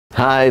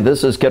Hi,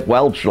 this is Kit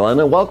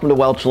Welchlin, and welcome to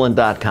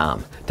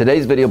Welchlin.com.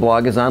 Today's video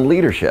blog is on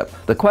leadership.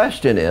 The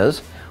question is,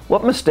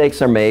 what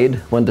mistakes are made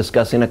when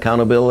discussing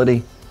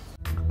accountability?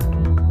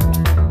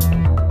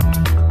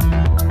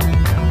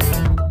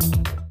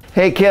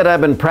 Hey Kit, I've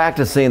been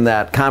practicing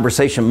that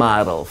conversation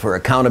model for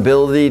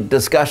accountability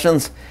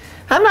discussions.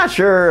 I'm not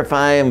sure if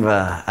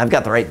I've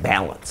got the right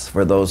balance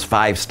for those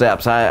 5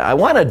 steps. I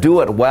want to do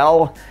it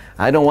well.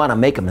 I don't want to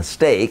make a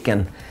mistake,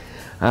 and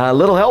a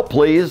little help,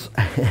 please.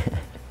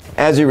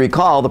 As you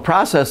recall, the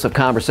process of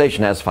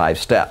conversation has 5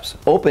 steps: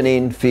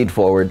 opening, feed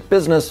forward,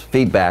 business,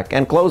 feedback,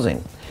 and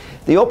closing.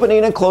 The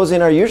opening and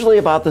closing are usually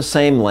about the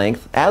same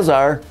length, as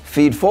are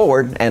feed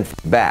forward and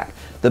feedback.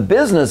 The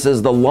business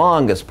is the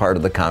longest part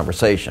of the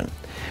conversation.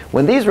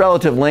 When these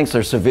relative lengths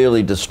are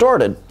severely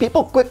distorted,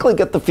 people quickly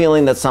get the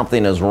feeling that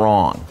something is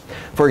wrong.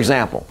 For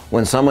example,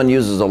 when someone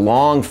uses a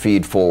long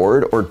feed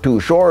forward or too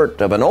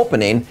short of an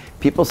opening,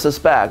 people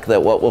suspect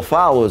that what will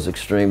follow is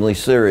extremely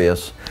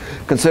serious.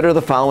 Consider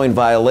the following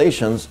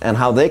violations and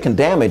how they can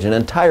damage an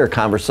entire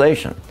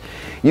conversation.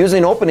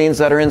 Using openings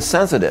that are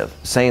insensitive,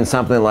 saying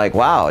something like,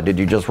 "Wow, did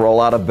you just roll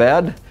out of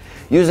bed?"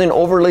 Using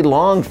overly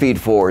long feed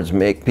forwards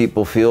make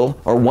people feel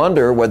or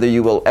wonder whether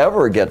you will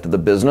ever get to the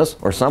business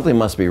or something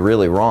must be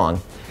really wrong.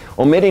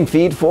 Omitting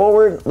feed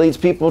forward leads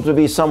people to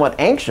be somewhat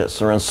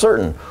anxious or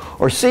uncertain,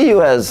 or see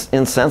you as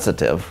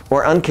insensitive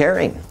or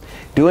uncaring.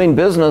 Doing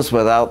business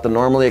without the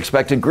normally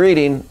expected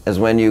greeting is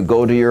when you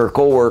go to your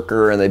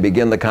coworker and they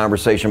begin the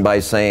conversation by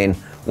saying,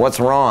 "What's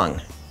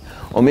wrong?"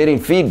 Omitting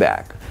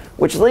feedback,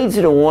 which leads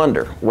you to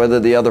wonder whether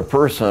the other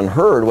person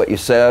heard what you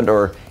said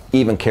or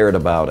even cared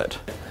about it.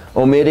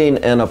 Omitting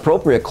an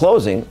appropriate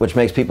closing, which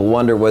makes people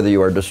wonder whether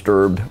you are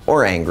disturbed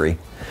or angry.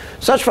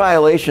 Such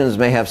violations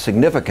may have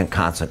significant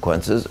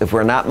consequences if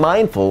we're not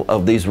mindful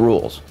of these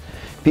rules.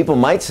 People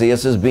might see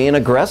us as being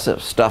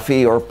aggressive,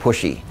 stuffy, or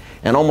pushy,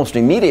 and almost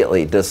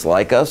immediately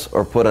dislike us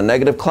or put a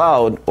negative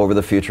cloud over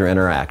the future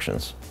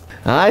interactions.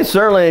 I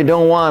certainly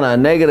don't want a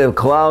negative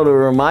cloud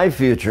over my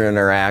future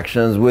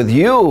interactions with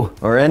you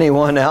or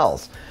anyone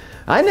else.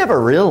 I never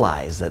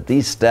realized that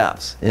these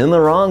steps, in the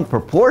wrong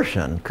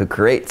proportion, could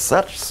create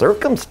such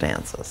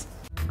circumstances.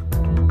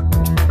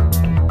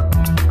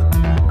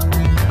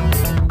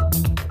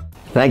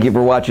 Thank you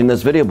for watching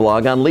this video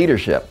blog on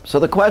leadership. So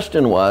the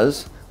question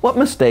was, what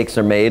mistakes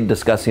are made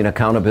discussing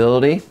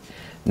accountability?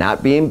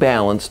 Not being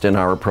balanced in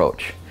our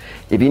approach.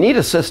 If you need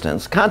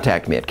assistance,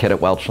 contact me at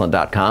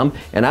kit@welchlin.com,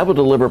 and I will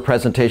deliver a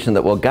presentation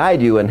that will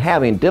guide you in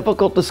having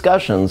difficult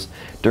discussions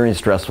during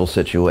stressful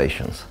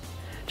situations.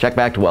 Check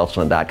back to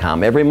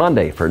Welchlin.com every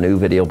Monday for a new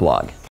video blog.